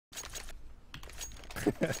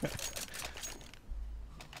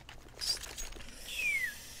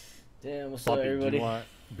Damn, what's Floppy, up, everybody? Do you want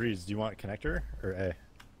Breeze? Do you want connector or A?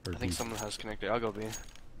 Or I think B? someone has connected. I'll go B.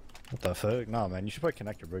 What the fuck? Nah, man, you should play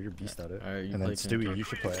connector, bro. You're beast at it. Alright, you and then play Stewie, connector. you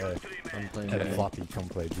should play A. I'm playing And A. Floppy, come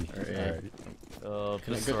play B. Alright. I'll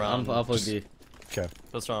I'll play B. Okay.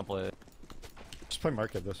 Let's try and play it. Just play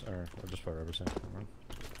market this, or just play Robertson.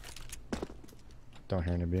 Don't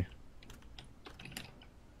hear any B.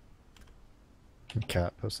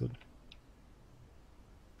 Cat posted.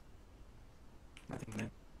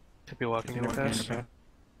 Could be walking in fast.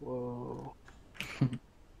 Whoa.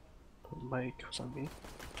 Mike was on me.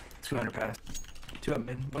 200 pass. 2 up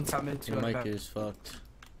mid. 1 top mid, 2 Your up mic back. is fucked.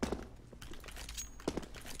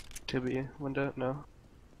 To be window? No.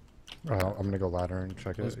 I'm gonna go ladder and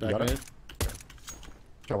check Who's it. back You got mid? it?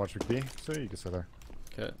 Can I watch B? So you can sit there.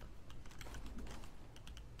 Okay.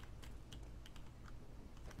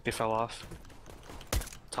 They fell off.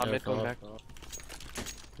 Top Yeah, mid going fell back. off.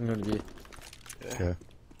 I'm gonna be. Yeah. Okay.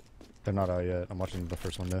 They're not out yet. I'm watching the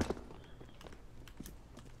first one there.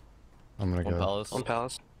 I'm gonna One go. palace. On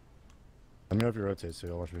palace. Let me know if you rotate, so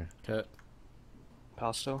I'll watch B. Okay.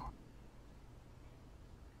 Palace still.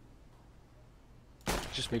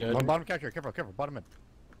 Just me Good. One bottom character, careful, careful, bottom mid.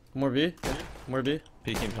 More B. More B.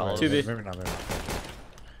 Peeking palace. 2B. Maybe not, maybe not.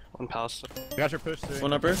 on palace still. You got your push, too.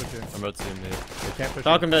 One upper. I'm rotating mid. They can't push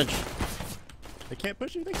Falcon bench. you. They can't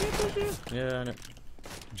push you, they can't push you. Yeah, I know.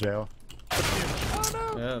 Jail. Oh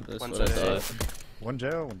no! Yeah, that's One what I side. thought. One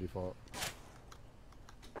jail, one default.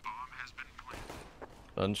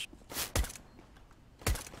 Bench.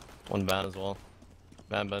 One van as well.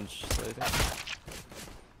 Van bench. So I think.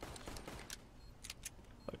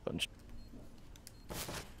 Like bench.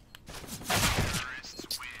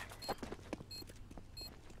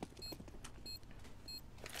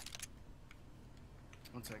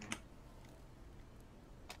 One second.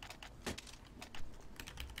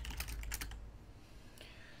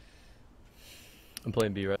 I'm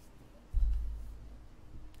playing B right.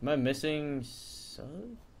 Am I missing subs?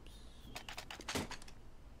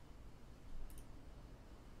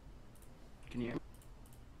 Can you hear me?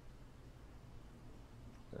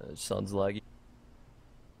 It sounds laggy.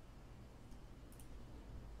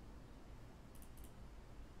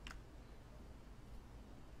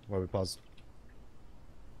 Why we pause?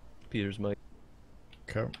 Peter's mic.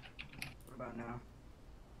 Okay. What about now?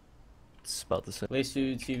 It's about the same. Lace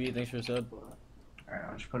Food TV, thanks for the sub. Alright,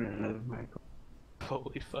 I'll just put in another mic.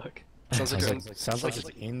 Holy fuck. Sounds like Sounds like it's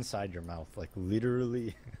inside your mouth, like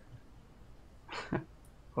literally.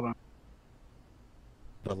 Hold on.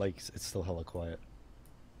 But like, it's still hella quiet.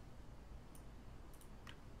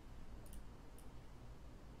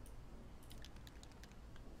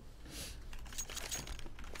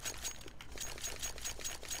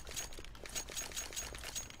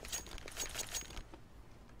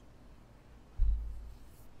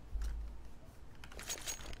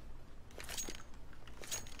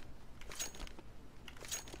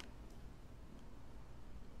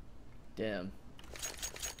 Damn.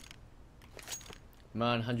 Am I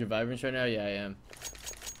on 100 vibrance right now? Yeah, I am.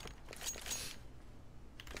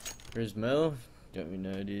 Where's Mo? Don't we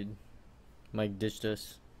know, dude. Mike ditched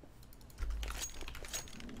us.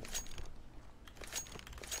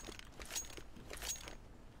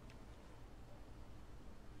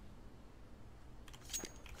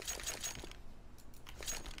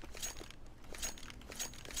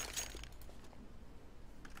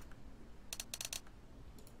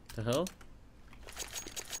 The hell?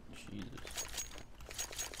 Jesus.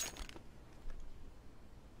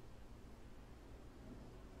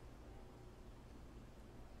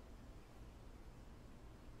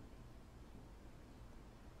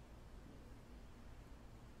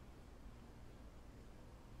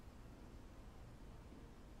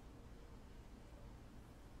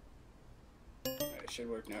 Alright, it should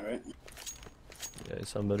work now, right? Yeah, you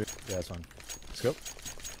sound better. Yeah, that's fine. Let's go.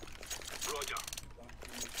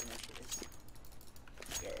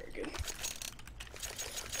 Yeah, we're good.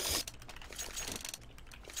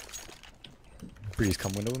 Breeze,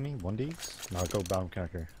 come window with me. 1Ds? No, I'll go bottom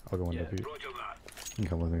connector. I'll go window. Yeah. You can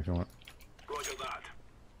come with me if you want.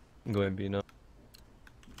 I'm going B now.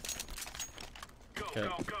 Okay.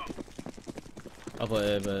 I'll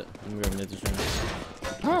play A, but I'm going mid this round.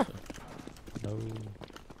 Ah! No.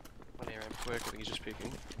 One A ramp quick, I think he's just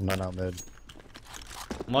peeking. None out mid.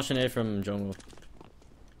 I'm watching A from jungle.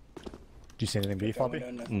 Do you see anything B, Floppy?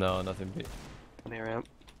 No, nothing B. One A ramp.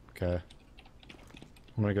 Okay.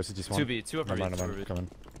 I'm gonna go CT Swan. 2B, 2 upper Never B, mind, 2 never upper mind. B. Coming.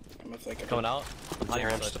 I'm gonna flick Coming out. One A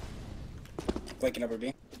ramp Side. still. Flicking upper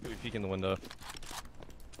B. We peek in the window.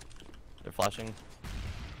 They're flashing.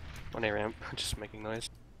 One A ramp, just making noise.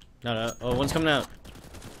 Not out. Oh, one's coming out.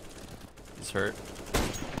 He's hurt.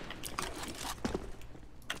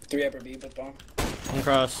 3 upper B, but bomb. One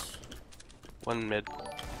cross. One mid.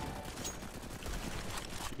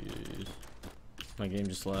 Jeez. My game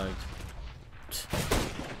just lagged.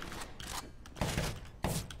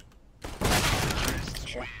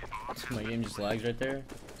 Sure. My game just lags right there.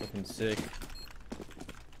 Fucking sick.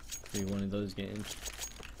 Be one of those games.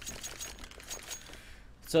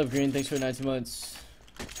 What's up, Green? Thanks for 19 months.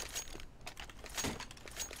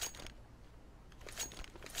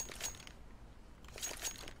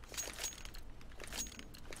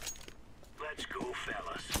 Let's go,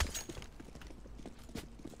 fellas.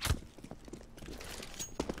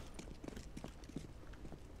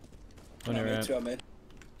 One Mid, ramp. 2 out mid.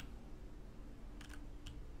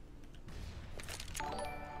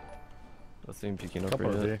 Nothing peeking up Couple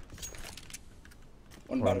right of yet. D.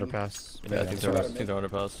 One Or bottom. underpass. Yeah, I think Two they're bottom mid.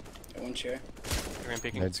 underpass. One chair. Ramp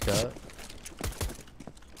peeking. Ned's got.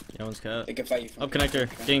 Yeah, one's cat. They can fight you from Up connector.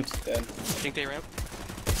 Dinked. Dead. Think they ramp?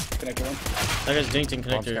 Connector one. That guy's dinked in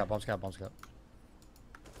Bomb connector. scout, bomb scout, bomb scout.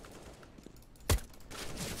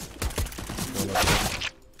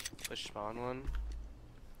 Push spawn one.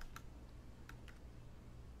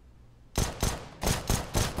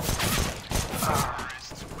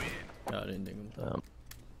 No, I didn't dink him. Um,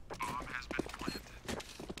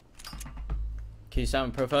 Can you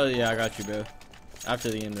sound profile? Yeah, I got you, bro. After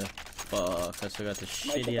the game, though. Fuck, I still got the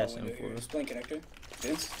Might shitty come ass out window here. M4. Split connector.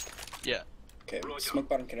 Vince? Yeah. Okay, smoke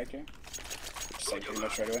bottom connector. Just like pretty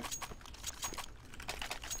much right away.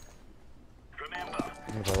 Remember,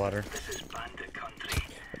 There's a ladder. this is bandit country.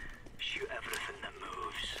 Shoot everything that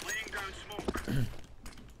moves. Laying down smoke.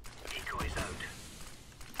 Decoys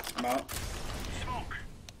out. I'm out. Smoke.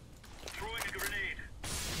 Throwing a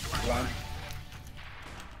grenade. Line.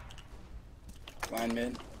 Line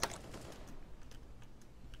mid.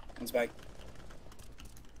 One's back.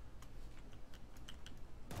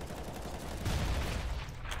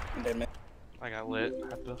 I'm dead mid. I got lit.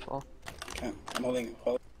 Had to fall. Okay, I'm holding.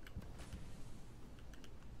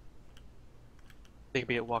 They could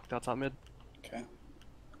be at walked out top mid. Okay. I'm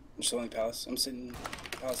just holding palace. I'm sitting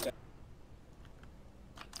palace down.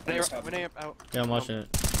 One Just A have- one A out. Yeah, I'm watching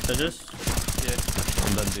it. Touches? Yeah.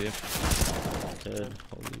 I'm done D. Dead.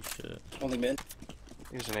 Holy shit. Holding mid.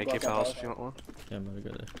 Here's an Walk AK out palace palace. if you want one. Yeah, I'm about to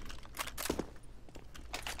go there.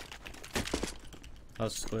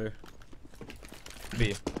 House is clear.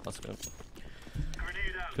 B. Let's go.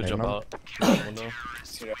 Grenade out. Could Hang jump on. out. That window.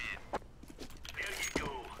 See that. There you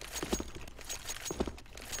go.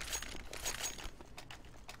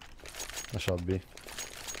 I shot B.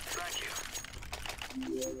 Thank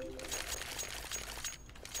you.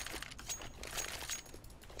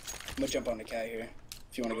 I'm gonna jump on the cat here.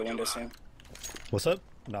 If you wanna go window, Sam. What's up?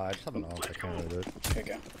 Nah, I just have an off. I can't really do it. Okay,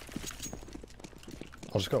 go.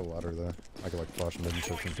 I'll just go ladder though. I could like flash mid and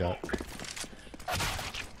shoot some cat.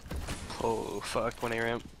 Oh fuck, one A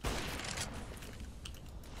ramp.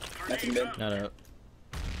 Nothing mid. Not out.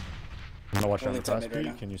 I'm gonna watch Only top underpass mid right B.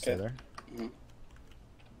 now. Can you stay Okay. there? Mm-hmm.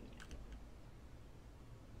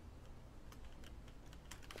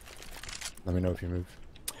 Let me know if you move.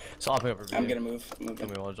 Stopping over B. I'm gonna move. I'm Give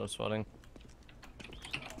moving. me while jump spotting.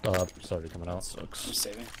 Sorry, coming That out. sucks. I'm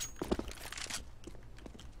saving.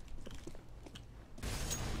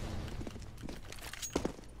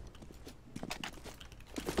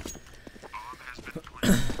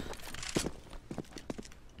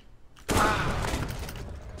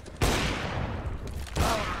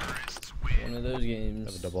 One of those Have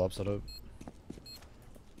games. a double up set up.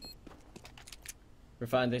 We're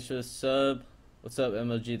fine. Thanks for the sub. What's up,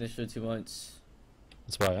 MLG? Thanks for the 2 months.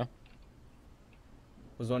 That's why, yeah.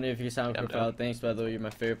 Was wondering if you could sign Yeah, a I'm profile. down. Thanks, by the way. You're my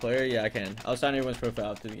favorite player. Yeah, I can. I'll sign everyone's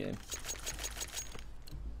profile after the game.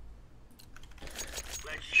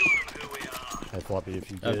 Let's show them who we are. Hey, Floppy, if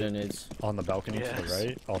you I've get done it. on the balcony to Yes. the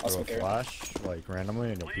right, I'll throw a smoke here. flash, like,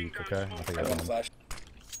 randomly, and you'll peek, okay? I think I I have one got him. flash.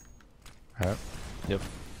 Alright.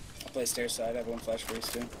 I'll play stair side. I have one flash for you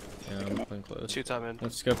too. Yeah, Pick 'em I'm up. playing close. Two top mid.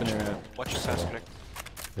 Let's scope in there. Watch your sass connect.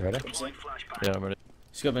 You ready? What'd you say? Flashback. Yeah, I'm ready.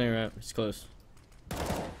 Scope in there. It's close.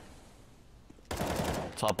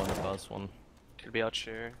 Top underpass one. Could be out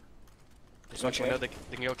share. Just One watch window. chair.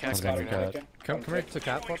 They can go I'm cast gonna Bottom connector now. cat. connector. Come Bottom here to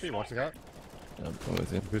cat, Floppy. Watch the cat. Yeah, I'm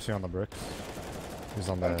with you. Boosting on the bricks. He's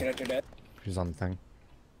on Bottom the. connector dead. He's on the thing.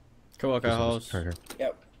 Go walk out He's house. right here.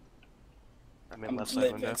 Yep. I'm in I'm left side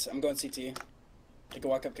lit, window. Vince. I'm going CT. Take a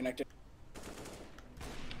walk up connector.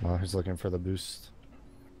 Oh, he's looking for the boost.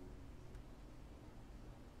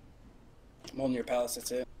 I'm holding your palace.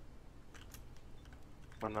 That's it.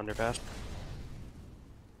 One underpass.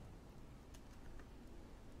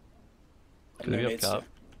 Could they be up Nades, top?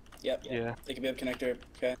 Yep. Yeah. They could be up connector.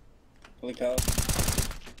 Okay. Holy cow.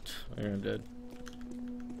 You're dead.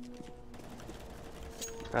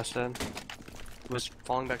 That's dead. Was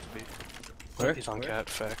falling back to B. Where? He's on Where? cat.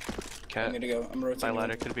 Feck. I'm Cat. gonna go. I'm rotating. By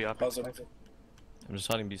ladder. Could be up. Pause up. I'm just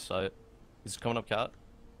hiding B site. He's coming up cat.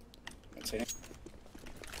 Rotating.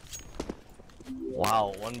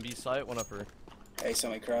 Wow, one B site, one upper. Hey,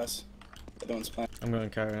 somebody cross. The other one's playing. I'm going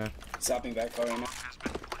car right now. Stopping back car right now.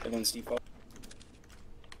 The other one's default.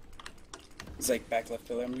 He's like back left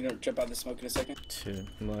pillar. I'm gonna jump out the smoke in a second. Dude,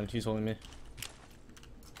 come on, he's holding me.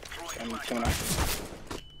 I'm coming out.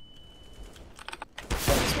 Jump the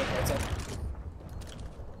smoke right side.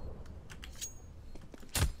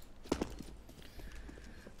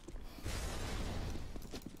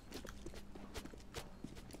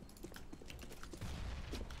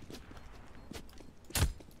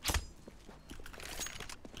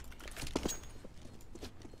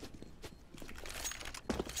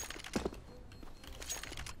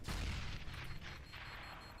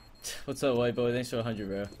 What's up, white boy? Thanks for 100,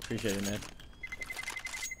 bro. Appreciate it, man.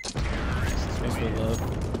 Thanks for the love.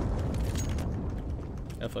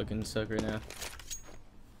 I fucking suck right now.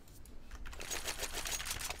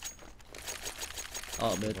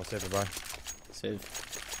 Oh, mid. I'll save it, bye. Save.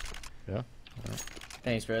 Yeah?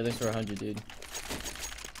 Thanks, bro. Thanks for 100, dude.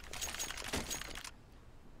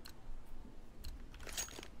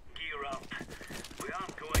 Gear up. We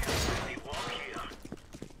aren't going a steady walk here.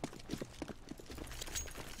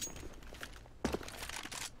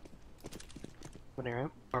 One near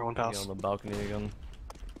him. Or one Yeah, house. on the balcony again.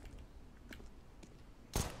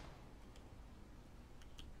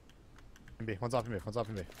 In B. One's off in B. One's off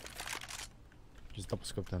in B. Just double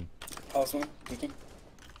scope then. Pause one. Peeking.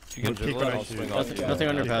 If you can Peek jiggle it, right I'll to swing you. off. Nothing, Yeah. nothing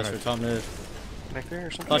Yeah. underpass Yeah. for top mid. Connector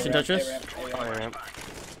or something? Flashing A-ramp, Tetris? A-ramp, A-ramp. Oh, ramp.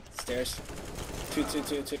 Stairs.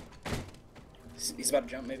 Two. He's about to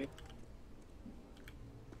jump, maybe.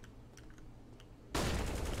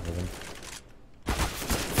 Moving.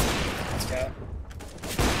 It's cat.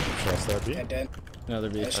 Should I stay at B? Dead, dead. Another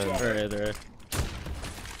B. Nice Or try. A, they're A.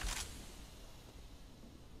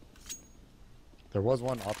 There was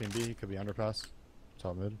one off in B. He could be underpass.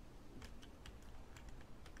 Top mid.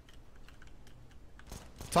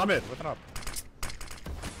 Top mid, looking up.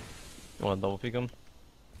 You wanna double peek him?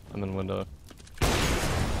 I'm in window.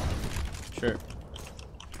 Sure.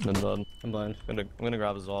 I'm in bed. I'm blind. I'm gonna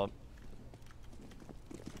grab his op.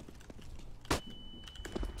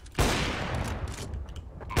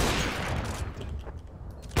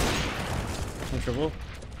 I'm triple.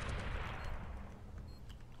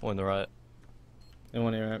 One in the right. And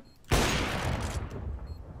one A ramp.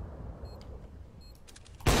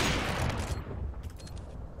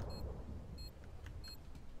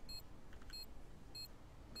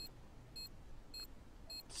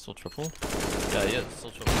 Still triple? Yeah, he is.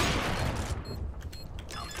 Still triple.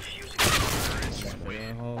 I'm defusing the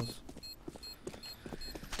Waiting halls.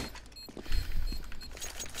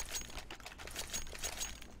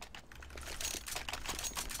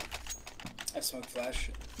 I smoke flash.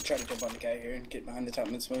 Try to jump on the guy here and get behind the top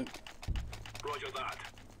mid smoke. Roger that.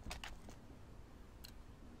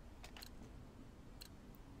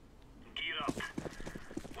 Gear up.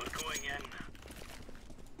 We're going in.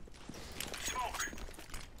 Smoke.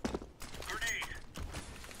 Grenade.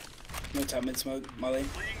 No top mid smoke. Molly. Laying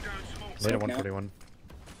down smoke. Later Smoke now. 141.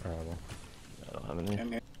 Alright, well. I don't have any.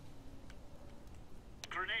 I'm here.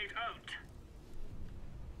 Grenade out.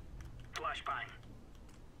 Flashbang.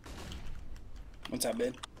 One top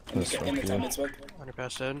mid. That's In the so top cool. mid smoke.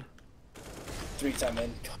 Underpass dead. 3 top mid.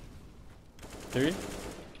 3?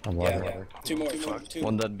 I'm Yeah, ladder. yeah. Two more. Two.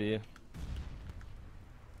 One dead B.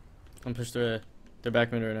 I'm pushed through A. They're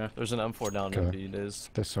back mid right now. There's an M4 down in Okay. B days.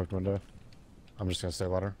 They smoked window. I'm just gonna stay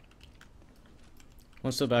ladder.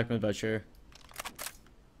 One's still back mid by chair.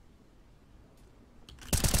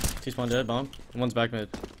 T-spawn dead, bomb. And one's back mid.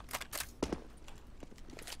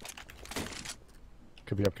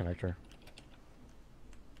 Could be up connector.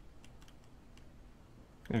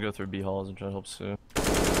 I'm gonna go through B halls and try to help Sue.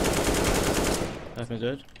 Back mid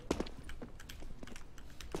dead.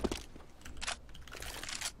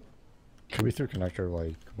 Could be through connector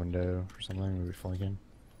like window or something, maybe flanking.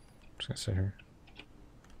 Just gonna stay here.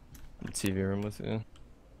 The TV room with you.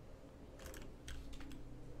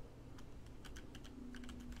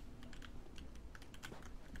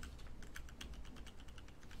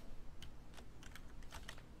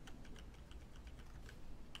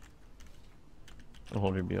 I'll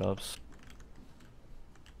hold your B ups.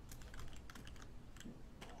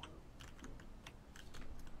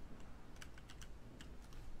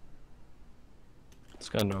 This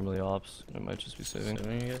guy normally ops, and it might just be saving.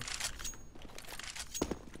 Saving it.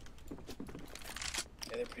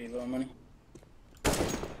 Yeah, they're pretty low on money.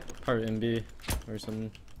 Part MB or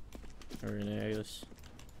something. Or Renee, I guess.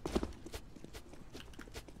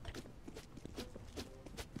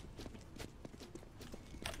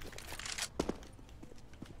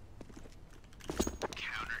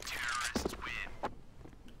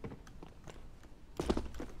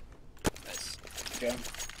 Nice. Good job.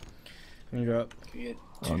 Let me drop. You get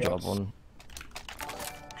I'll 2 drop drops. one.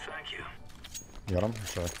 Thank you. You got him?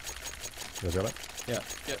 Sorry. You guys got it? Yeah.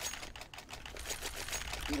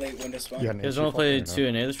 Late window spawn. You got an You guys HE want to play flash or 2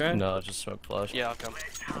 and A this round? No, just smoke flash. Yeah, I'll come.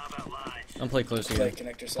 Let's have it, lads. I'm play close Play again.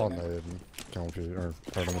 connector All side now. mid and kill him if you, or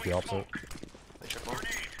hurt him with the opposite. Play triple.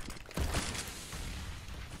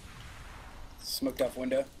 Smoked off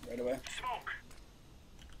window right away. Smoke.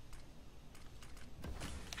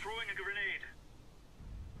 Throwing a grenade.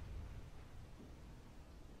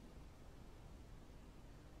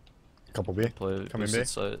 Couple B. Play Coming boosted B.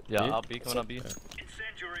 site. Yeah, B? I'll be coming up B.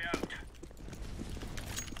 Incendiary out.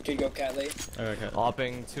 Can you go cat late? Okay.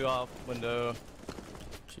 Hopping, 2 off, window.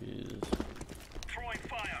 Jeez. Throwing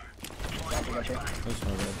fire. Dropping up there. That's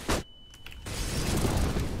not bad.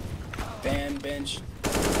 Ban, bench.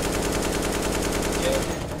 Yeah.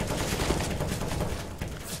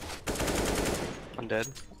 I'm dead.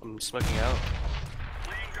 I'm smoking out.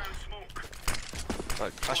 Laying down smoke.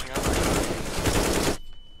 Flashing out.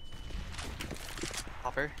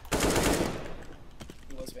 Hopper.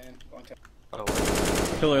 He was ban. Long time. Oh,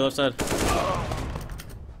 Pillar left side.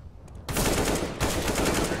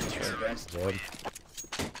 He's ban. Dead.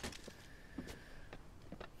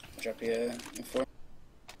 Drop you in 4.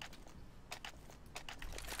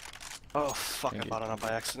 oh fuck! Thank I you. bought it up by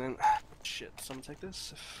accident. Shit, someone take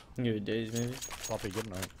this. Can give it days maybe. Floppy, good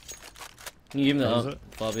night. Can you give him the What is up,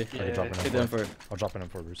 it? Bobby? I can Yeah, drop it Take in them for. for. I'll drop it in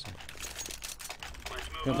for Bruce. Let's You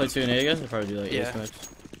move wanna play on. 2 and A again? They'll probably do like Yeah. ace match.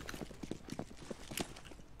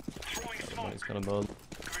 Throwing Oh, smoke. he's gonna build.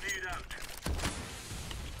 Grenade out.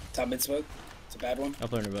 Top mid smoke. It's a bad one. I'll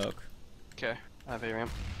play in revoke. Okay, I have a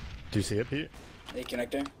ramp. Do you see it, Pete? They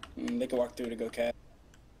connector. They can walk through to go cat.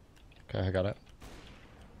 Okay, I got it.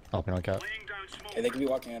 Hopping on cat. Laying down smoke. Okay, they could be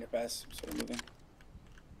walking underpass. So we're moving.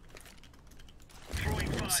 Throwing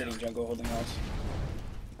I'm fire. sitting jungle holding house.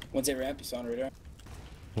 Once they ramp, you saw on radar.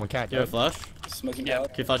 One cat. You have a Dead. flash? Smoking Yeah.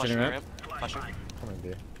 pallet. Keep flashing Flashing your ramp. Flashing. Coming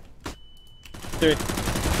B. 3.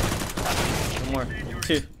 One more.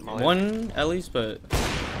 2. Molly. 1 at least, but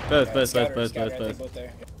both. Scouter, I think both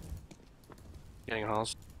there. Getting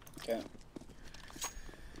halls. Okay.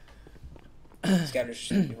 Scatter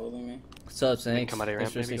should be holding me. What's up, Thanks? come out of your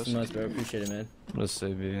Thanks for ramp, maybe 60 go months, bro. Appreciate it, man. I'm gonna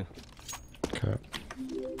say B. Okay.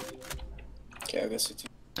 Okay, I'll go sit.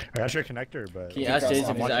 I got your connector, but. Can you Keep ask crossing. Jason if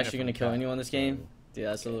I'm he's watching it actually from gonna kill cat. anyone this game? Dude,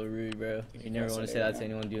 that's a little rude, bro. You never cross want it to say that right to now.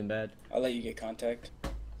 anyone doing bad. I'll let you get contact.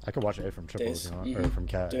 I could watch A from triple Days. if you want, or from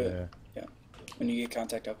cat. Do Yeah. it. When you get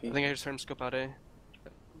contact, I'll I peek. think I just heard him scope out A.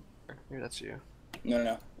 Maybe that's you. No.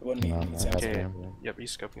 It wasn't me. No, It no, sounds that's Okay. him. Yep,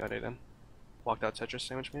 he's scoping out A then. Walked out Tetris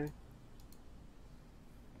sandwich maybe?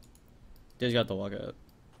 Dude's got the walkout.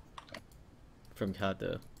 From cat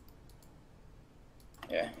though.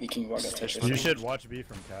 Yeah, he can walk up Tetris. You should watch B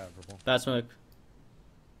from cat, purple. Bad smoke.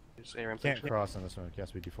 Just A ramp. Can't cross on this one. It has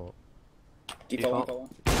to be default. Default.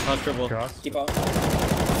 Cross triple. Cross. Default.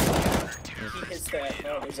 He hits that.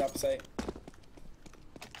 Oh, there's opposite.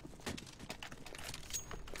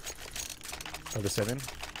 Oh, the 7.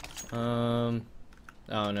 I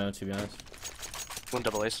don't know, to be honest. One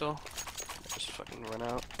double A still. Just fucking run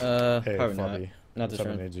out. Hey, Probably not. Floppy. Not this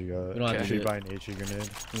 7 round. nades you got. We don't have to Should you do buy an HE grenade?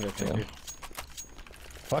 You can go Yeah. figure.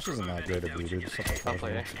 Flash isn't that great at B, dude. It's like I'll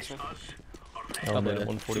play A. flash. That's fine. I'll I'll be play at it. 141.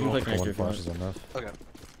 You can play One connector if you flash want. is enough. Okay.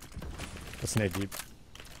 Let's nade deep.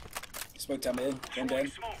 Smoke down mid. One dead.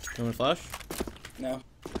 You want to flash? No.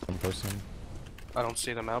 One person. I don't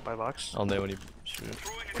see them out by box. I'll know when you shoot.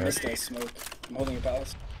 I missed that smoke. I'm holding your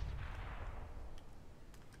palace.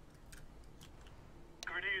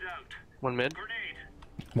 Grenade out. One mid. Grenade.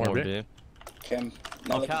 More More B. B. Okay, I'm not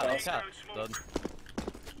Oh, looking cat, palace. cat. Dead.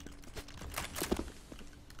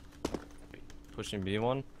 Pushing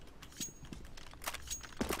B1.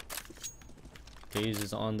 Daze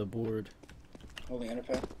is on the board. Holding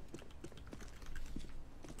underpass.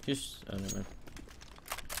 Just, I don't know.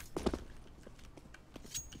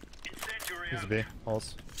 Incendiary He's out. B.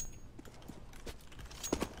 Pulse.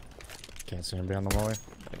 Can't see him behind the molly.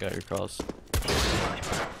 I got your cross.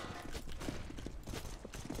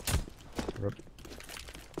 Rip.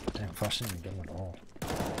 Damn, flash didn't get him at all.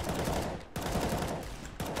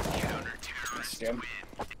 Scam.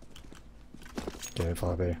 Okay,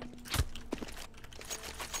 follow B.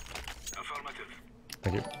 Affirmative.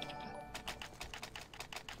 Thank you.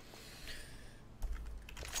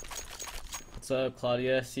 What's up,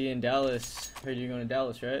 Claudia? See you in Dallas. Heard you're going to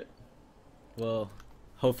Dallas, right? Well,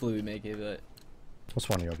 hopefully we make it, but... What's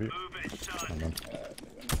one of you, Pete? Move it, Oh, son. man.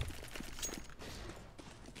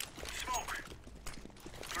 Smoke.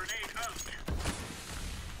 Grenade out.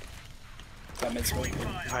 Got mid smoke.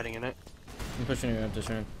 Throwing fire. Hiding in it. I'm pushing you up this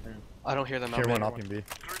round. I don't hear them Here out one mid. option B. Grenade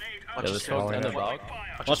out. Yeah, this smoke and the rock.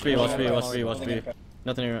 Watch B, watch B, watch B, watch B. Holding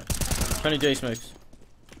Nothing here. Trying to J smokes.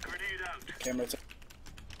 Grenade out. Camera.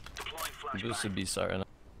 Deploying I'm flashbang. boosted B side right now.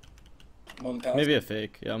 Holding palace. Maybe a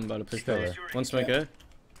fake. Yeah, I'm about to push Still palace. there. One smoke, eh?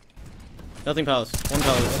 Nothing palace. One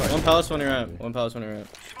palace. One palace, one ramp. One palace, one ramp.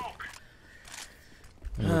 Smoke.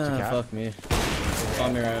 Ah, fuck me.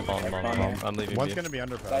 Bomb me ramp. Bomb. I'm leaving One's B. gonna be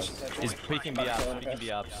under Flash. pass. He's peeking B apps. Peeking B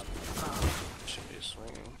apps. Should be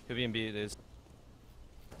swinging. Could be in B. It is.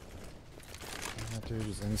 That dude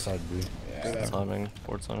is inside B. Yeah. Timing.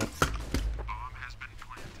 Forward timing.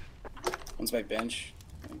 One's back bench.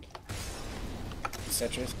 I think.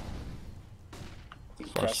 Cetrus. I think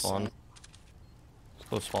he Flash crossed spawn. some. It's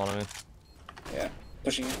close spawn on me. Yeah.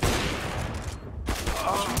 Pushing it.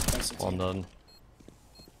 Well, I'm done.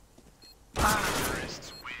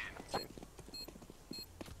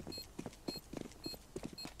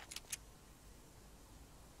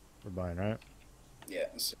 We're buying, right? Yeah.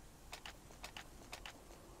 So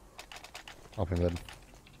Up in mid.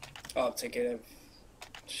 I'll take it.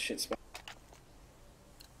 Shit spot.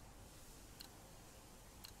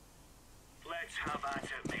 Let's have at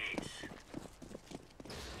it, mates.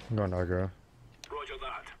 I'm going to aggro. Roger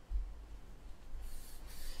that.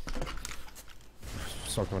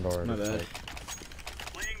 Smoke window already. My bad. Like,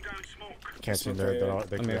 Laying down smoke. can't see Smoke there. They're area. all,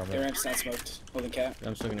 they I'm can be here. on Their there. ramp's not smoked. Holding cap.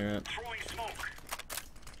 I'm still gonna ramp. Throwing smoke.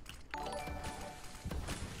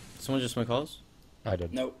 Someone just smoke calls? I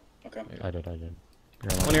did. Nope. Okay. I did. You're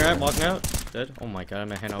One on here ramp, walking out. Dead. Oh my god, I'm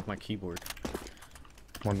gonna hand out my keyboard.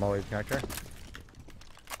 One molly connector.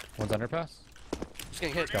 One's underpass. Just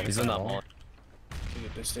getting hit. Got me He's in that some mall. Can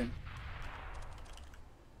get this in.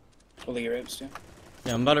 Holding your ramps too.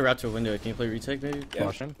 Yeah, I'm about to wrap to a window. Can you play retake maybe? Yeah.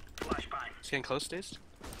 Flashing. Flashbang. Just getting close, Dazed.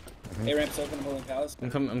 A ramp's open. I'm holding palace. I'm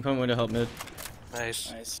coming window help mid.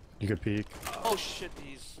 Nice. Nice. You could peek. Oh shit,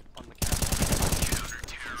 he's on the cap.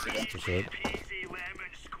 See that? Just it. Easy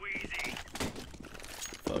lemon squeezy.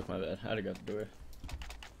 Fuck, my bad. I'd have got the door.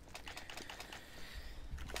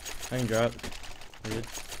 I can drop. We're good.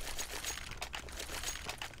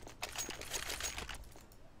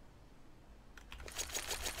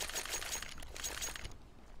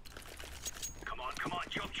 Come on,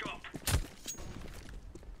 chop chop.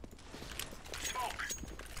 Smoke.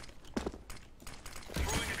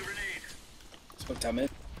 Throwing a grenade. Smoke down mid.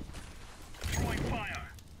 Throwing fire.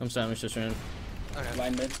 I'm sandwiched this round. Okay.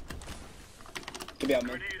 Line mid. Could be out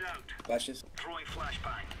mid. Grenade out. Flashes. Throwing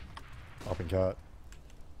flashbang. Up and cut.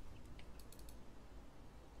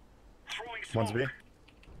 Throwing smoke. One's B.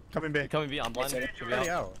 Coming B. Coming B. I'm blind. Right side. Could be Already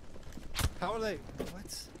out. out. How are they?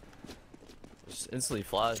 What? Just instantly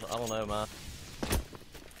flies. I don't know, man.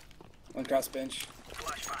 One cross bench.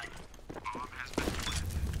 Flashbang.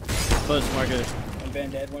 Close, market. One van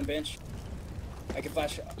dead. One bench. I can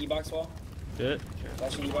flash E-box wall. Good.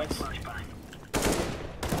 Flashing E-box. Flashbang.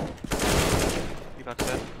 You about to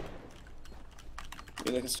dead?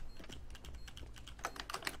 You're looking.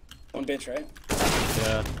 One bench, right?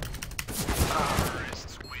 Yeah.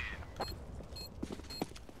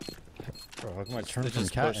 Bro, how come I turned They from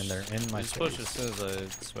just cat push- and they're in my Just push face? as soon as I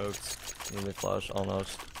smoked. Need me flash. I don't know.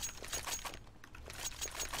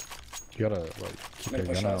 You gotta like keep I'm gonna your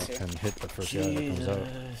push gun house out here. and hit the first guy that comes out.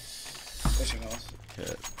 Jesus. Pushing house.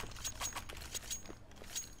 Okay.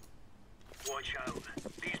 Watch out.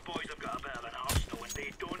 These boys have got a bit of an arsenal and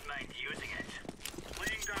they don't mind using it.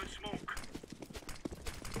 Laying down smoke.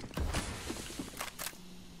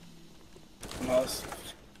 One house.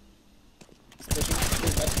 Pushing.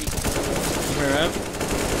 Left peak. Where ramp?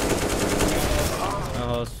 No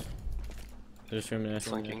house. They're just rooming.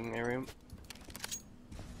 Flanking area.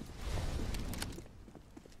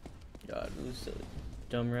 God, it was a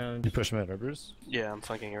dumb round. You push mid, right, Bruce? Yeah, I'm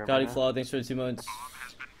flanking area. Gotti right now. Flaw, thanks for the 2 months.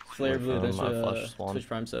 Flare Wait Blue, for thanks for my flash the spawn. Twitch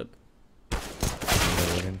Prime sub. Yeah,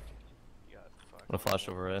 waiting. I'm gonna flash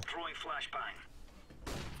over A. Throwing flashbang.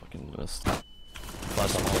 Fucking missed. Flash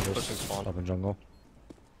spawn. Pushing spawn. Up in jungle.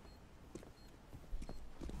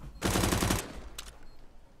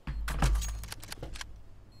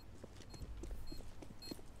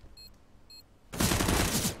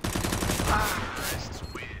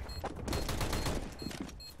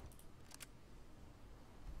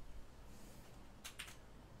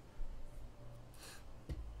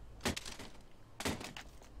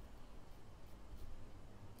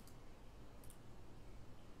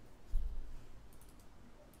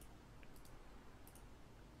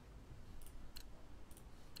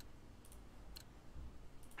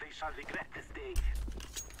 I'll regret this day.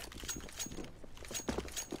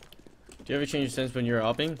 Do you ever change your stance when you're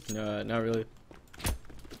opping? No, not really.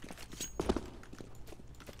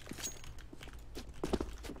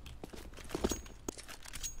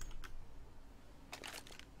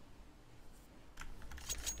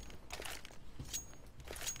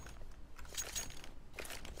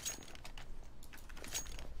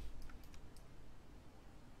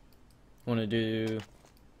 Want to do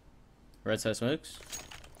right side smokes?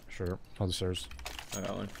 Sure. On the stairs. I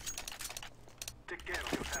got one. Take care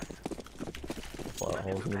of your fast. A lot of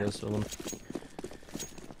holes in this of them.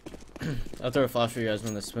 I'll throw a flash for you guys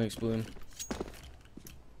when the smokes bloom.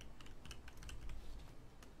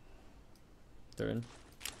 They're in.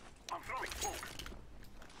 I'm throwing smoke.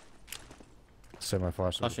 Save my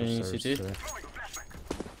flash. Flashing CT. Throwing a flashback.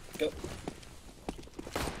 Go.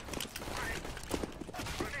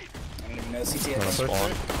 I don't even know CT. No,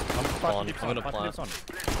 Spawn. I'm Spawn. I'm gonna plant.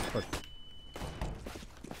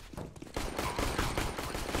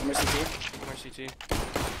 More CT. More CT.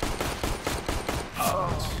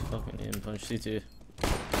 Fucking aim punch CT.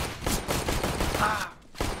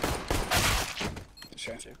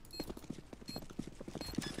 Sure.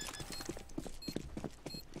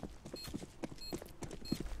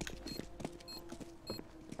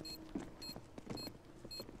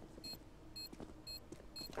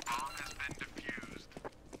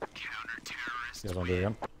 You guys want to do it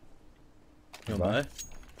again? You want buy?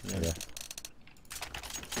 Yeah.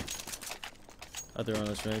 I'll throw on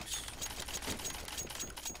the smokes.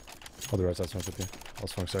 I'll do right side smoke with you. I'll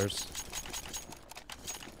smoke stairs.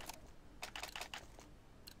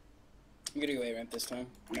 I'm gonna go A ramp this time.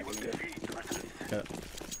 I'm not gonna go. Okay.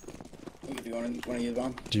 I'll give you one of you the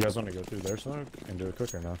bomb. Do you guys want to go through their smoke and do it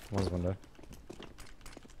quick or no? One's window.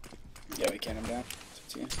 Yeah, we can. I'm down. It's up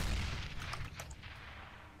to you.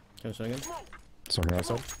 Can I swing in? Smoking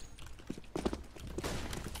outside.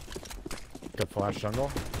 Got flash jungle.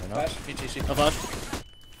 Right now. Flash. CT. I'll flash.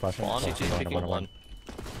 Flashing. Spawn. Flashing. CT picking one.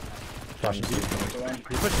 Flashing deep. Connector one. He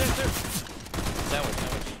pushed in too. Sandwich.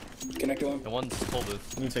 Connector one. And one's full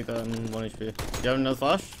booth. You can take that in 1 HP. Do you have another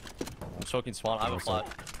flash? I'm choking spawn. I have a flash.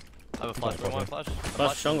 I have a flash. One flash.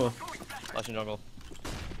 Flash jungle. Flash in jungle.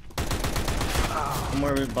 One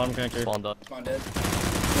more bottom connector. Spawn done. Spawn dead.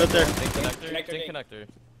 Right there. Think connector. Connector, Think think. connector.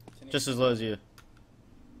 Just as low as you.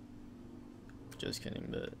 Just kidding,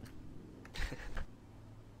 but.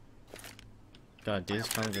 God, these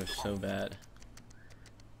combos are so bad.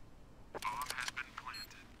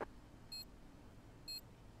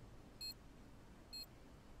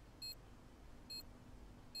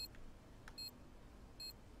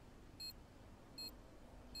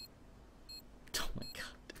 Oh my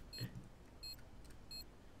god.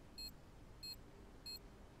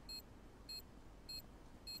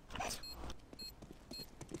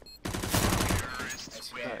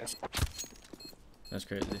 Nice. That's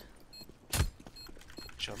crazy.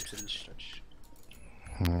 Jumps in the stretch.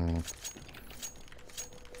 Hmm.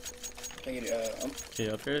 Can I get Okay,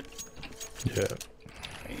 upgrade? Yeah.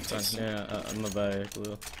 Fine. Yeah, I'm gonna buy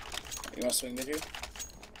blue. You wanna swing mid here?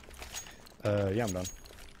 Yeah, I'm done.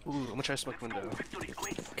 Ooh, I'm gonna try to smoke window.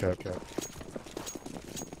 Okay, okay.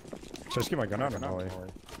 So just keep my gun out or no? You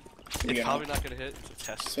It's got probably not gonna hit. It's a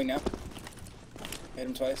test. Swing now. Hit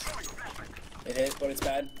him twice. It hit, but it's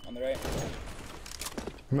bad. On the right.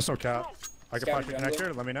 I'm gonna smoke cap. I can Scout flash your jungle.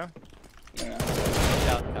 connector, let me know. No.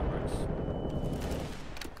 Cap works.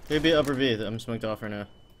 Maybe upper B. I'm smoked off right now.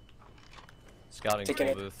 Scouting Take full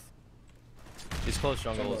it. booth. He's close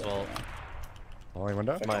jungle as well. Only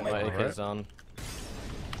window? Fuck. My Alright. AK's on.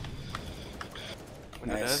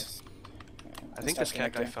 Window Nice. I think this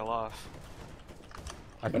cat guy fell off.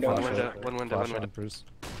 I can Window, flash window, it. one window, Flash one window. on, Bruce.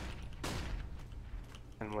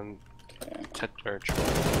 And one Okay.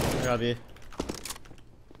 I got B.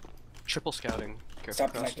 triple scouting. Careful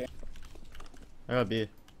Stop cross. connecting. I got B.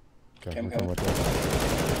 Okay, I'm I'm coming going. with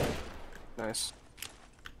you. Nice.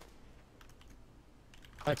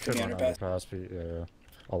 I could me run underpass. underpass, but yeah.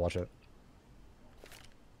 I'll watch it.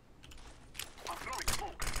 I'm throwing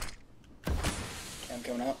smoke. Okay, I'm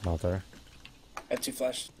coming out. Not there. I have 2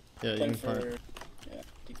 flash. Yeah, you Playing can find. yeah,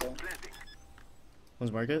 decoy. Planting.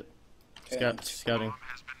 One's market. Okay. Scouting.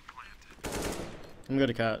 I'm gonna go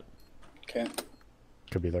to cat. Okay.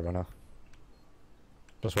 Could be there right now.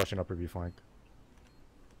 Just watching upper B flank.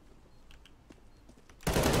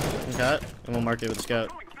 I'm cat, and we'll mark it with the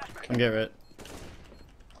scout. Come get right.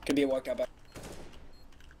 Could be a walkout back.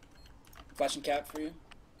 Flashing cap for you.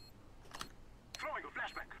 Throwing a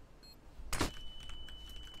flashback.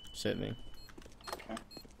 Just hit me. Okay.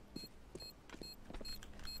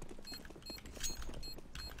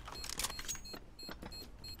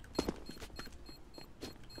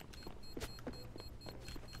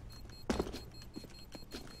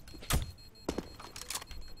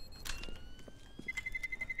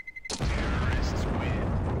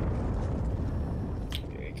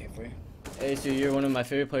 Esea, you're one of my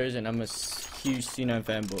favorite players, and I'm a huge C9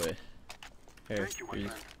 fanboy. Here, Thank you, please.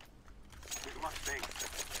 Wizard. We must think.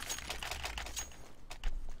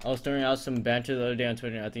 I was throwing out some banter the other day on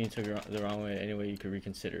Twitter, and I think you took it the wrong way. Anyway, you could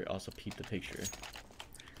reconsider. Also, peep the picture.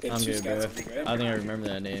 They have I'm two good, bro. scouts, I think, right? I think I remember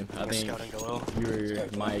that name. I I'm think scouting below. you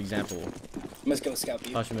were my example. Let's go scout B.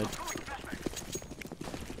 Flash mid.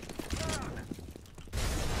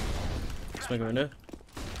 Smoke a window.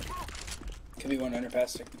 Could be one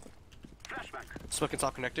underpass. Flashback. Smoking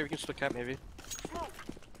top connector. We can split cap maybe.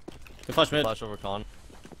 Good flash mid. Flash over con.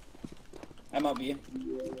 I'm out B.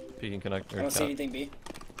 Peeking I connector. don't see Cat. anything B.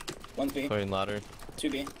 One's B. Playing ladder.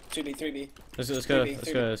 2B. 2B. 3B. Let's go. Maybe,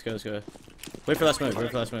 Let's go. Let's go. Let's go. Wait for that smoke.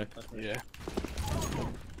 Wait for that smoke. Yeah.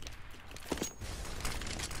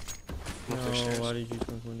 No, Look upstairs. why did you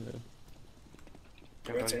smoke window?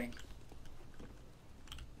 Come on. Rotating.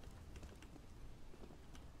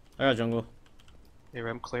 I got jungle.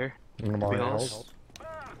 ARM clear. I'm gonna Be monitor honest.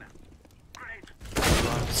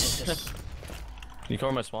 health. Can you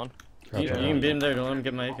cover my spawn? You can beat him there. Don't let him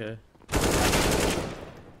get my AK.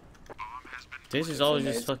 Daisy's always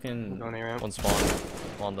just fucking. Going ARM. One spawn.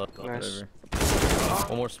 Spawned up. Nice. Whatever.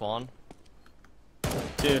 One more spawn.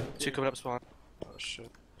 Two. Two coming up spawn. Oh shit.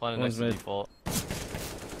 Planning One's next to mid. default.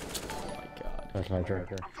 Oh my god. That's not right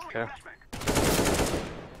here. Okay.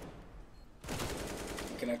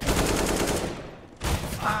 Connect.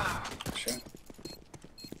 Sure.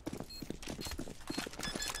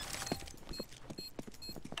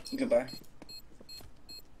 Goodbye.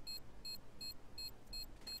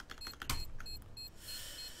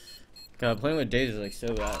 God, playing with Days is like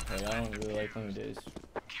so bad. Like, I don't really like playing with Days.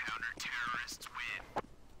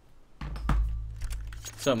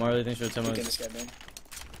 What's up, Marley? Thanks for the 10 Get months. this guy, man.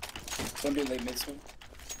 Someone do late mid swim.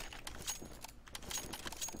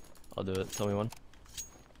 I'll do it. Tell me when.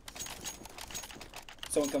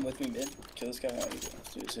 Someone come with me mid. Kill this guy. Oh, you go.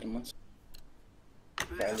 Let's do this. Hit him once.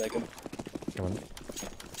 I like him. Come on.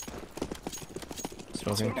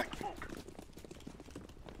 Smoking.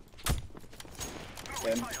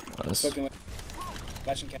 Dead. Nice. Smoking with.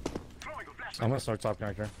 Flashing cat. I'm gonna start top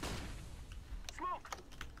connector.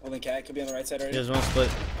 Holding cat. Could be on the right side You already. guys want to split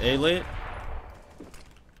A late?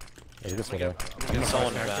 Yeah, you can split out. Get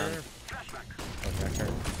someone ban.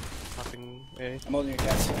 Popping A. I'm holding your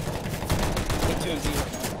cats. Take 2 and B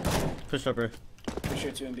right now. Push up her. For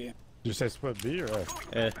sure 2 and B. Did you say split B or A?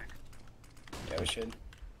 A. Yeah, we should.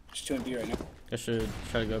 Just 2 and B right now. I should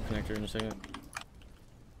try to go connector in a second.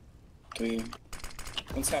 Can we...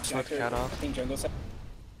 One stop Smoke connector. cat I off. think jungle side.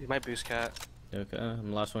 You might boost cat. Okay, I'm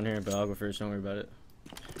the last one here, but I'll go first. Don't worry about it.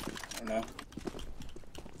 I don't know.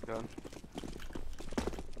 Going.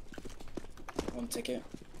 One ticket.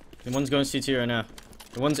 The one's going CT right now.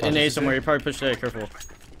 The one's in Flash A CT. somewhere. You probably pushed A. Careful.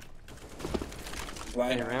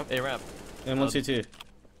 Blind. A ramp. A ramp. And one CT.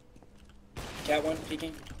 Cat 1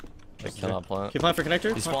 peeking. I cannot plant. Keep playing for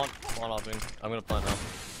connector. He's spawn hopping. I'm gonna plant now.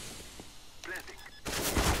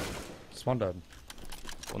 Spawn dead.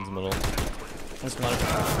 One's in the middle. One's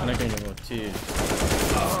connecting jungle. Two.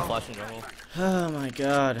 Flashing jungle. Oh my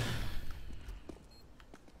god.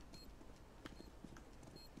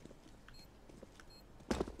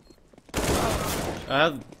 I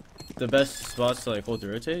have the best spots to like hold the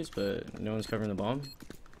rotates, but no one's covering the bomb.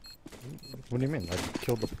 What do you mean? I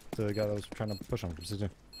killed the guy that was trying to push on from CT.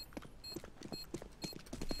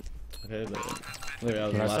 Okay, but literally, I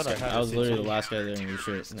was, When the I last said I guy. had I a was literally CT. the last guy there, and you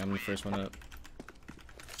shit, and I'm the first one up.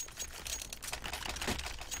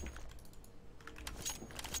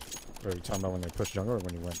 Or are you talking about when they pushed jungle or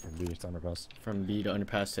when you went from B to underpass? From B to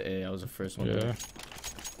underpass to A, I was the first one there.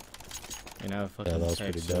 And I have fucking that was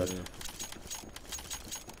tech, pretty so- dead.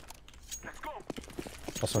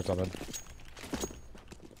 I'll start top mid.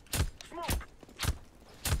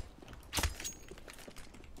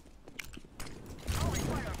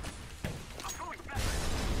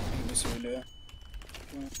 This window.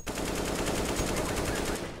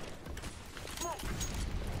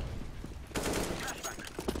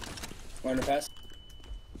 One underpass.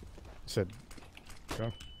 Said,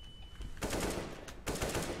 go.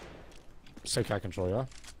 Say cat control, yeah?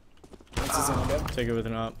 This is in window. Take it with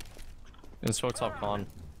an op. In smoke top con.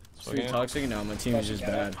 Sweet toxic? No, my team is just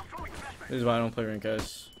bad. This is why I don't play rank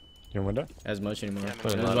S You in window? as much anymore. Yeah,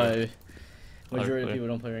 This me is too. why majority of Clear. people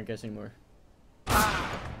don't play rank S anymore.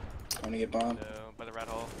 I want to get bombed. By the rat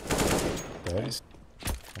hole. Dead. Nice.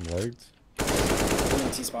 I'm legged.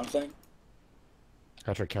 Holding T spawn flank.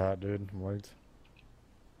 Got your cat, dude. I'm legged.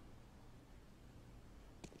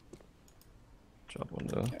 Drop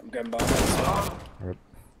window. Yeah, I'm grabbing bomb. Rip.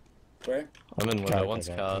 Where? I'm in window. One's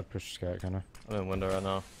cat. cat. Push cat, kinda. I'm in window right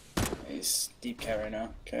now. He's deep cat right now.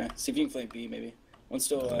 Okay. See if you can flank B maybe. One's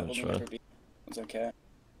still holding try. over B. One's on cat.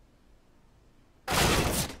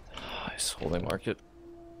 He's holding market.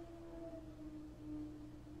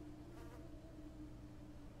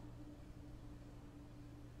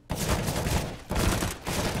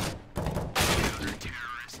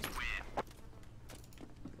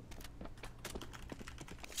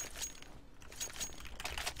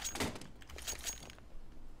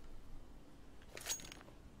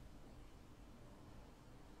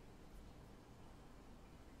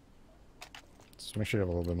 Just make sure you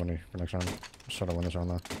have a little bit of money for next round. Just try to win this round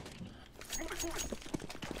though.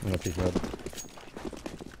 I'm gonna peek red.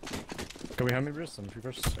 Go behind me, Bruce. I'm free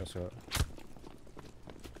push. Yes, go.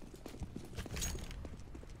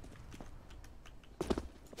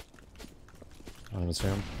 I don't even see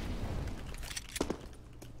him.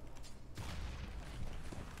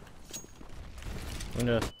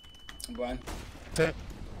 Window. I'm blind. Hit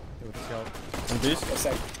with the scout. One boost. Left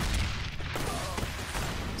side.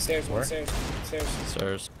 Stairs, Where? one stairs. Stairs.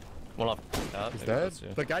 Stairs. One off cat. He's maybe dead. that's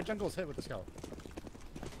you. The guy jungle's hit with the scout.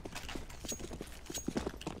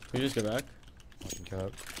 Can we just go back? Watching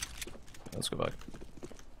cat. Let's go back.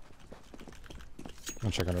 I'll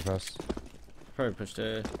check underpass. Probably pushed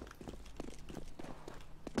A.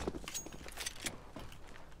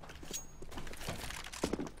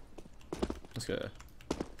 Let's go.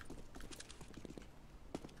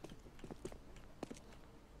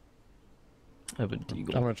 I have a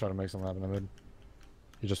deagle. I'm gonna try to make something happen in mid.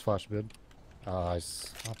 He just flashed mid.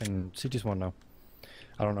 He's hopping CT's one now.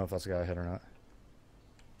 I don't know if that's the guy I hit or not.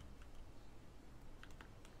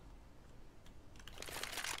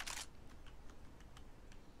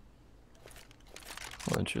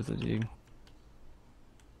 I'll enter the deagle.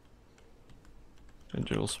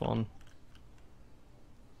 Digital spawn.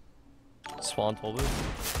 Spawn told me.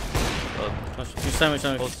 Oh, two sandwich,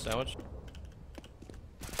 sandwich. Close sandwich.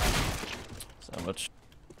 Sandwich.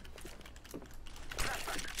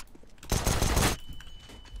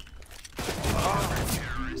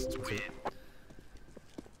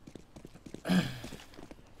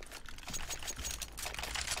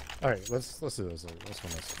 Alright, let's do this. Let's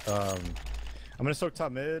win this. I'm gonna soak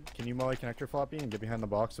top mid. Can you molly connector floppy and get behind the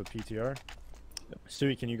box with PTR? Yep.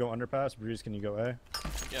 Stewie, can you go underpass? Breeze, can you go A?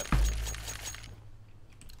 Yep.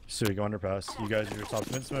 Stewie, go underpass. You guys are your top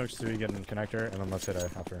mid smoke. Stewie, get in connector, and then let's hit A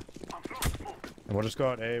after. And we'll just go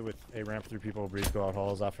out A with A ramp through people. Breeze, go out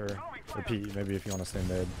halls after. Repeat, maybe if you want to stay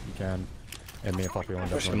mid, you can. And me and Floppy will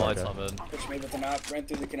Push definitely My back top A. mid. Push me with the map. Ran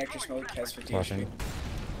through the connector smoke. Has 15 Flashing. HP.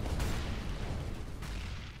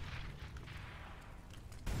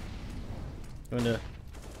 Window.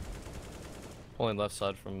 Pulling left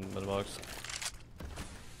side from mid box.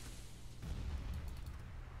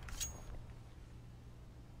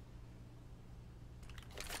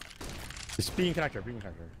 It's being connector, being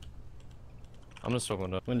connector. I'm gonna stroke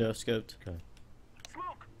window. Window, scoped. Okay.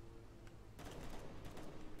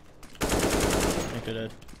 I think they're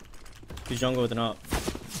dead. He's jungle with an op.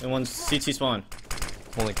 And one's CT spawn.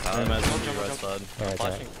 Pulling cat. Never mind. Right side.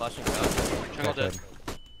 Alright, Flashing cat. Jungle dead.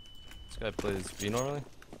 This guy plays B normally.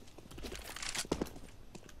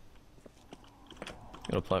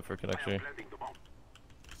 Gonna apply for connector.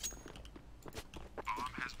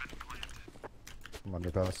 I'm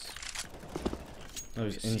underpass. Oh,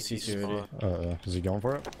 he's in CT already. Is he going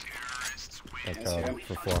for it? Like,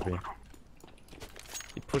 for Floppy.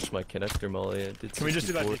 He pushed my connector molly. It did Can we just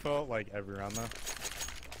do that 64. default, like, every round though?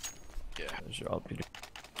 Yeah. There's your op, Peter.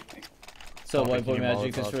 So, Floppy, White Boy can you molly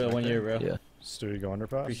Magic, thanks top for the 1 year, bro. Yeah. Stewie, go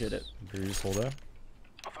underpass. Appreciate it. Breeze, hold A.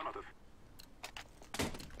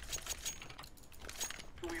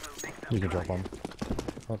 You can drop on.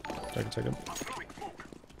 Oh, take it.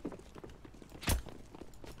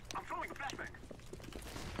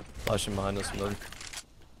 Flashing behind us mid.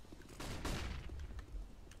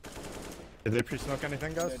 Did they pre-smoke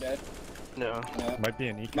anything, They're guys? dead. No. No. Might be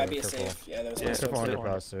an eco. Might be a careful. safe. Yeah, that was Yeah, one Careful safe.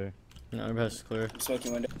 underpass too. No, our pass is clear.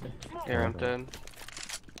 Smoking window. Yeah, I'm dead.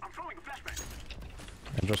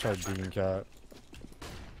 And just hard beating cat.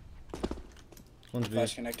 One's B.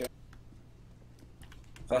 Flash connector.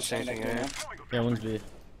 Flash changing connector A. now. Yeah, one's B.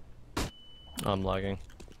 I'm lagging.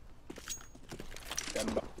 Grab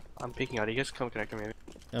him up. I'm peeking out. You guys come connector maybe.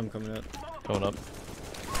 Yeah, I'm coming up. Going up.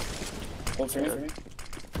 Hold for me, for me.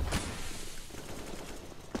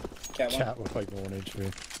 Cat one. Cat with like 1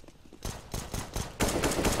 HP.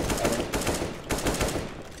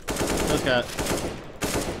 Those cat.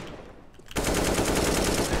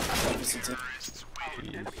 CT.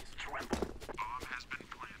 Jeez.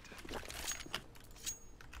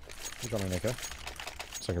 He's coming, Nico.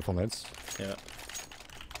 Second full nades. Yeah.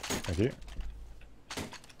 Thank you.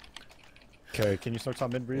 Okay, can you smoke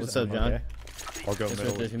top mid breeze? What's up, I'm John? okay. I'll go It's middle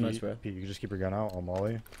right there, with too much, Pete. bro. Pete, you can just keep your gun out. I'll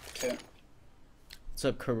molly. Okay. What's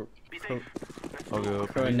up, I'll go.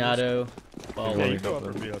 Coronado? Yeah, Baller. you go up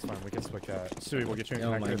or B, that's fine. We can split cat. Stewie, we'll get you in Oh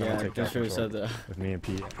connector, my then we'll god, take just cat really control said that. with me and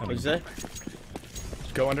Pete. What'd you say?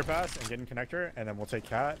 Go underpass and get in connector, and then we'll take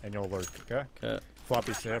cat, and you'll lurk, okay? Okay.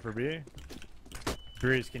 Floppy, stay up for B.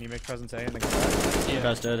 Breeze, can you make presence A and then come back? Yeah.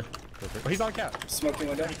 Cat's dead. Perfect. Oh, he's on cat. Smoking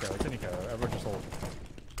window. It's Nico. Everyone just hold.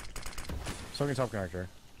 Smoking top connector.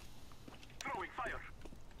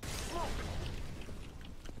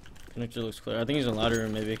 Connector looks clear. I think he's in ladder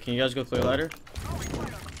room, maybe. Can you guys go clear ladder?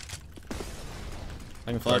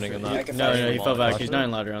 I can flash Turning it. in No, that. I can no, flash he it. fell back. Flash He's it? not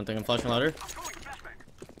in ladder, I don't think. I'm flashing ladder.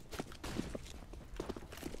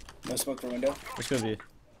 No smoke for window. Let's go B.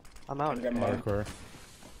 I'm out. Grab my Hardcore.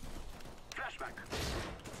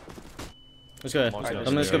 Let's go. Alright,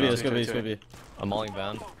 Let's go B. Let's go B. two, Let's two. go B. I'm mauling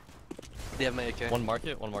van. They have my AK. One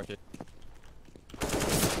market, one market.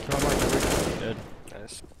 Come on, Mike. Dead.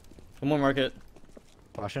 Nice. One more market.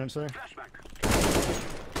 Flash in, sir.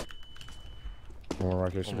 One more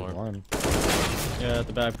rocket, One super more. line. Yeah, at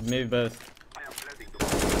the back. Maybe both.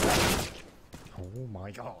 Oh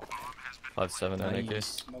my god. 5-7 and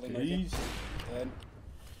AK. Molding market. Dead.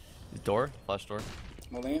 Door, flash door.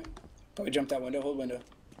 Molding it. Go jump that window. Hold window.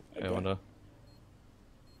 Yeah, window.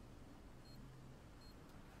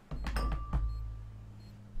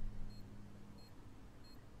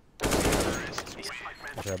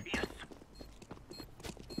 Okay.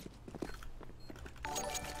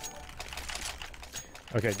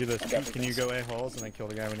 Okay, do this. I got Can you this. go A holes and then kill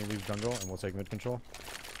the guy when he leaves jungle, and we'll take mid control?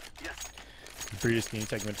 Breeze, can you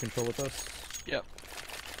take mid control with us? Yep.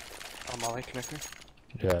 I'm all connector.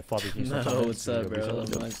 Yeah, Floppy, can you No, stop top mid? what's Can you up, go B bro?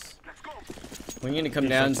 side? Nice. When you gonna come Can you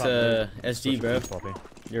down stop top to mid? SD, Switch bro? with Pete, Floppy.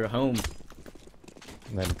 You're home.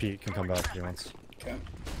 And then Pete can come back if he wants. Okay.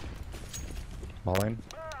 Mauling.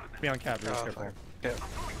 Be on cat, Breeze, Oh, careful. okay.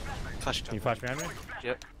 Flash. Can you flash behind me?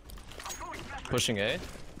 Yep. Pushing A.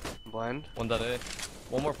 I'm blind. One dead A.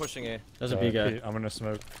 One more pushing A. That's a B guy. Pete, I'm gonna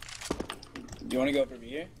smoke. Do you want to go up over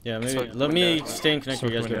here? Yeah, maybe. Smoke Let me window. stay in connector.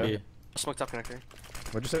 Smoke You guys go window. B. Smoked up connector.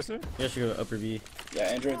 What'd you say, Stu? You guys should go upper B. Yeah,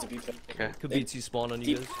 Android's a B player. Okay. Could They- BT spawn on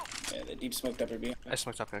you Deep. guys. Yeah, the deep smoked upper B. I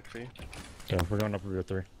smoked up connector for you. Yeah, we're going up Route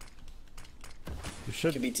 3. You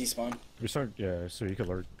should. Could be T spawn. We start. Yeah, so you could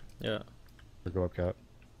lurk Yeah. or go up cat.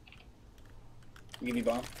 Give you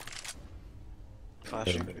bomb. Flash.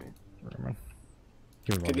 Yeah. Never mind.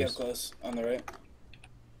 Give me Could be up one. close on the right.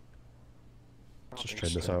 Just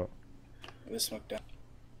trade this out. It was smoked down.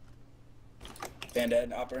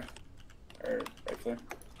 Bandad, opera. Or right flare.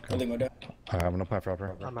 Holding window. I'm gonna plant for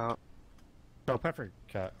upper. I'm out. No, plant for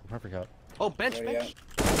cat. Plant for cat. Oh, bench, Already bench.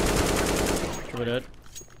 We're dead.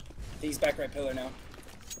 He's back right pillar now.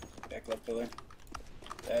 Back left pillar.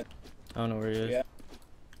 Dead. I don't know where he is. Yeah.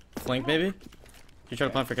 Flank, maybe? You try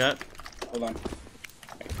to plant for cat? Hold on.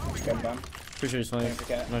 Grab bomb. Pretty sure he's flank. Plant for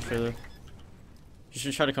cat. I'm not sure though. You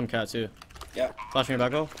should try to come cat too. Yeah. Flashing your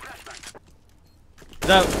back goal. Is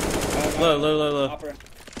that low, low, low, low? Opera.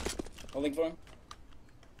 Holding for him.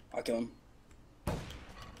 I'll kill him.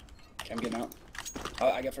 Okay, I'm getting out.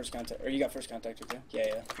 I got first contact. Or you got first contact, okay? Yeah,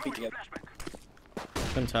 yeah. Peek together.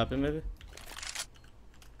 Come tap it maybe?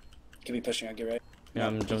 Could be pushing out, get right. Yeah,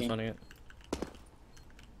 I'm jump peeking. spawning it.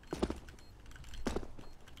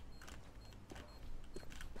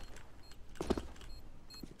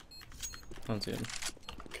 I don't see him.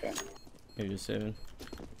 Okay. Maybe just saving.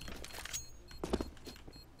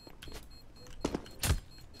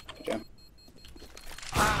 Okay.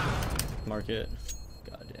 Mark it.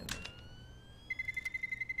 God damn it.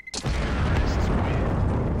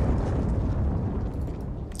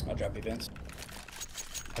 I'll drop you, Vince.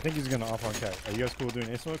 I think he's gonna off on cat. Are you guys cool doing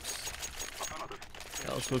A smokes?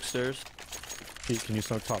 Yeah, let's smoke stairs. Pete, can you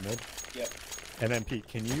smoke top mid? Yep. And then Pete,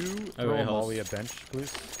 can you Oh, throw wait, a house. molly at bench,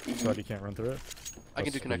 please? So that he can't run through it? I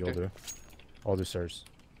can do That's what you'll connector. do. I'll do stairs.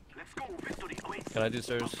 Can I do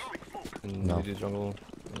stairs? Can No. you do jungle?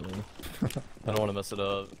 I don't want to mess it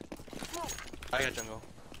up. I got jungle.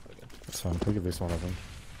 That's fine. We can leave one of them.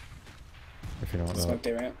 If you don't know. Smoke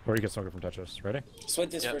day ramp. Or you can smoke it from Tetris. Ready?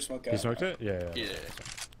 Sweat this Yep. first smoke out. You smoked it? Yeah, yeah. Yeah.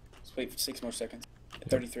 Let's wait for 6 more seconds.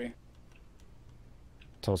 33.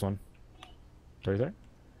 Tell us when. 33?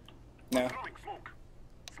 No.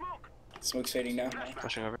 Smoke's fading now.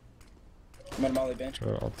 Pushing over. I'm on Molly bench.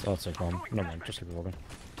 Sure, I'll take one. No mind, just keep it holding.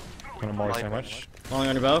 Gonna molly Molly sandwich. Falling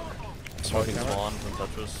on your belt? Smoking camera. spawn from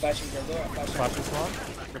Tetris. Flashing jungle. I'm flashing. Flashing spawn.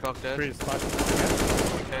 You're both dead. Freeze, flashing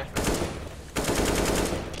spawn again. Okay.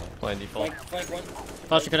 Playing default. Flank one.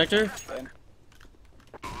 Flash the connector? Dead.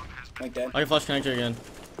 Flank dead. I can flash connector again.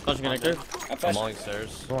 Flashing connector. I'm I'm flashing. mauling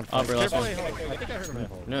stairs. Go on, Oh, bro, flank. last Careful, one. hey, hold. I think I heard him.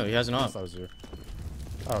 Hold. No, he has an op. That was you.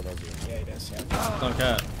 Oh, that was you. Yeah, he does. Yeah. It's on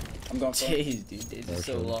cat. I'm going for it. Jeez, dude, they just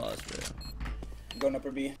so Okay. lost, bro. I'm going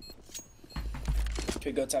upper B.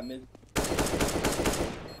 Could go top mid.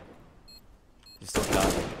 He's still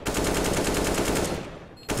cat.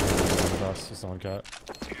 He's on cat.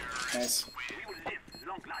 Nice.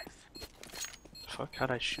 Fuck,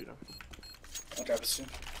 how'd I shoot him? I'll drop it soon.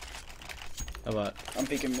 How about? I'm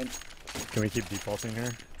peeking mid. Can we keep defaulting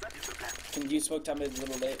here? Can you smoke top mid a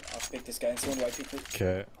little late? I'll pick this guy and someone white peek it.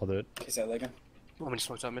 Okay, I'll do it. In case I like him. Want me to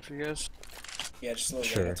smoke top mid for you guys? Yeah, just a little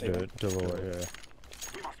Sure, late. I'll do take him. it. Do a little way, yeah.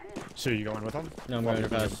 So you going with him? No, I'm going to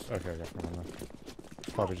pass. Okay, okay, come on then.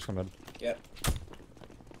 Probably just come in. Yeah.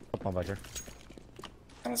 Up on back here.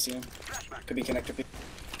 I don't see him. Could be connector peek.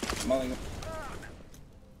 Mulling him.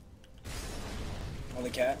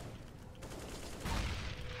 Holding cat.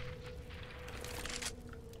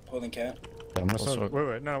 Holding cat. Yeah, I'm gonna Let's start. smoke.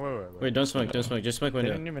 Wait, no, wait. Wait, don't smoke, don't smoke. Just smoke They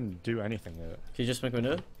window. didn't even do anything yet. Can you just smoke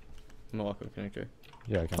window? I'm gonna walk up connector.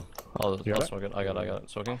 Yeah, I can. I'll You got it? smoke it. I got it.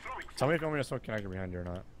 Smoking. Tell me if you want me to smoke connector behind you or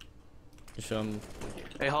not. Just show him.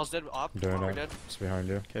 Hey, Hall's dead. Op. I'm doing We're it. dead. It's behind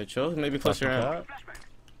you. Okay, chill. Maybe close Flashing your out. cat.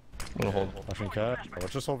 I'm gonna hold. Flashing cat. Oh,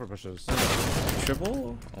 let's just hold for pushes.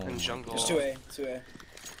 Triple? Oh In my jungle. There's 2A. 2A.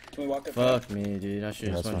 Can we walk up? Fuck me, dude. I should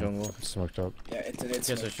Yeah, have that's just went fine. jungle. Smoked up. Yeah, it did. Guess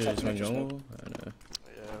I should have just went jungle. I don't know.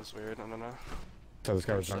 Yeah, that's weird. No. So this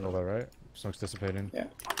guy was jungle though, right? Smoke's dissipating. Yeah,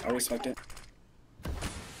 I already smoked it.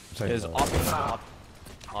 Taking Is the-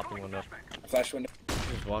 hopping window. Flash window.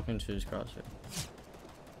 Just walk into his crosshair.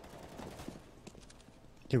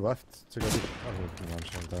 He left to go to. Oh, he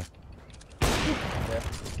launched right there.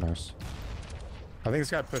 Yeah. Nice. I think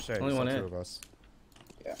this guy pushed A. Only Only one two hit. of us.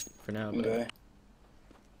 For now, I'm but good.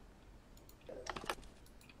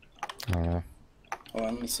 I don't know. Hold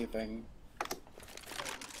on, let me see if I can.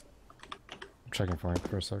 I'm checking flank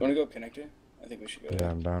for a sec. You wanna go connector? I think we should go.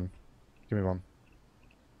 Yeah, I'm down. Give me one.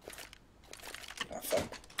 Ah, fuck.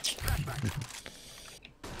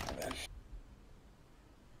 My bad.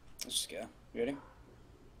 Let's just go. You ready?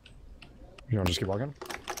 You want to just keep walking?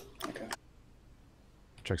 Okay.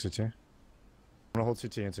 Check CT. I'm gonna hold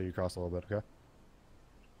CT until you cross a little bit, okay?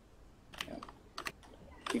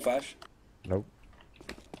 You flash? Nope.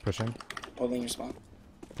 Pushing. Holding your spawn.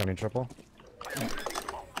 Running triple.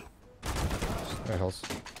 Hey, hills.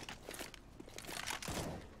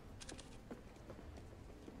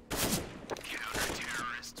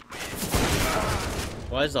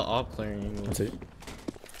 why is the op clearing? Let's see.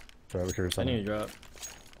 Try to carry I need to something. drop.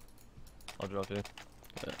 I'll drop you.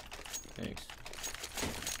 Thanks.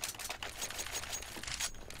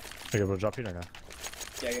 Are you able to drop you or no?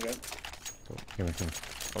 Yeah, I get it. Cool. Give me.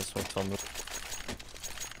 I'll smoke top mid.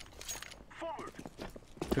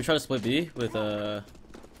 Can we try to split B with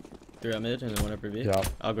three out mid and then one upper B? Yeah.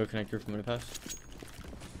 I'll go connector from window pass.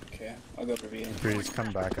 Okay, I'll go for B. Please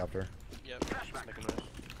come back after. Yep. Making noise.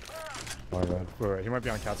 My bad. Wait, he might be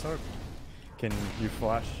on cat smoke. Can you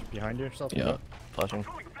flash behind yourself? Yeah. Flashing.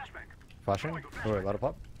 Flashing? Wait, let it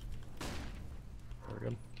pop. Very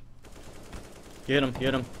good. Get him,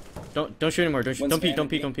 get him. Don't shoot anymore. Don't One's peek, don't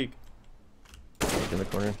peek, vanity. don't peek. In the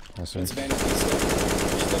corner. I see. It's vanity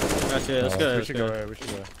still. Gotcha, let's go. We Let's should go. go. We should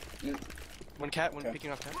go. One cat, one Okay.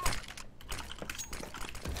 picking off cat.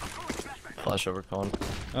 Flash over con.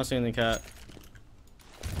 I don't see anything cat.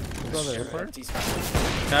 Go to the airport. Empty.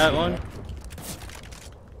 Cat one.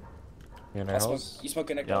 You I smoke, nails? you smoke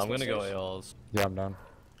connector. Yeah, I'll I'm gonna smoke go stairs. ALs. Yeah, I'm down.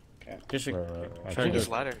 Just should I try to think go Just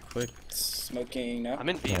ladder. quick. Smoking now? I'm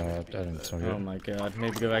in B. Yeah, I didn't smoke Oh it. my god.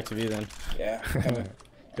 Maybe go back to B then. Yeah, I'm coming.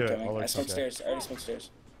 Do it. Coming. I'll I look smoked okay. stairs. I already smoked stairs.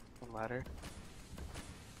 One ladder.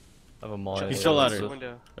 I have a molly. He's still ladder.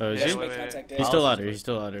 Window. Oh, is Yeah, he? smoke wait, contact He's there. still ladder. He's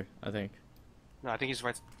still ladder. I think. No, I think he's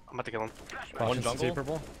right. I'm about to kill him. Flashing jungle? CT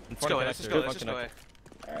purple. In Let's front go of A, let's just connector. go, In let's just front go of A.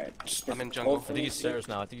 connector. Alright, just I'm in hold jungle. for I think me. he's stairs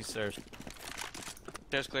now. I think he's stairs.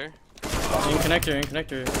 Stairs clear. In connector, in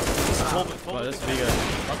connector. Wow, that's a big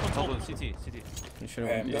guy. Let's go top with CT. We should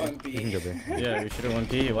Alright, have I'm won going B. You can B. go B. Yeah, we should have won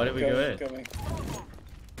B. Why did we go A? Coming.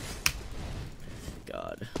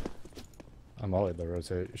 God. I'm all the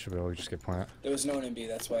rotate. You should be able to just get plant. There was no one in B,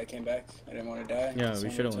 that's why I came back. I didn't want to die. Yeah, So we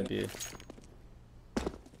I should have won rotated. B.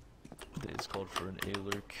 It's called for an A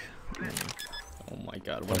lurk. Oh my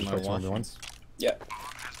god, what am I watching? Once. Yeah.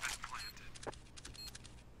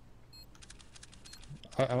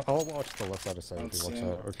 I'll watch the left side of side if he walks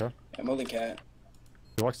out. Okay. I'm holding cat.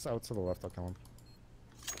 If he walks out to the left, I'll kill him.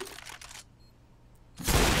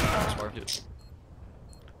 Market.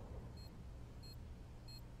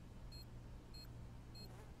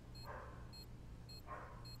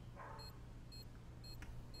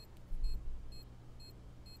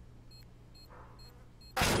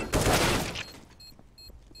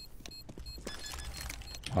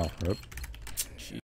 Oh, rip.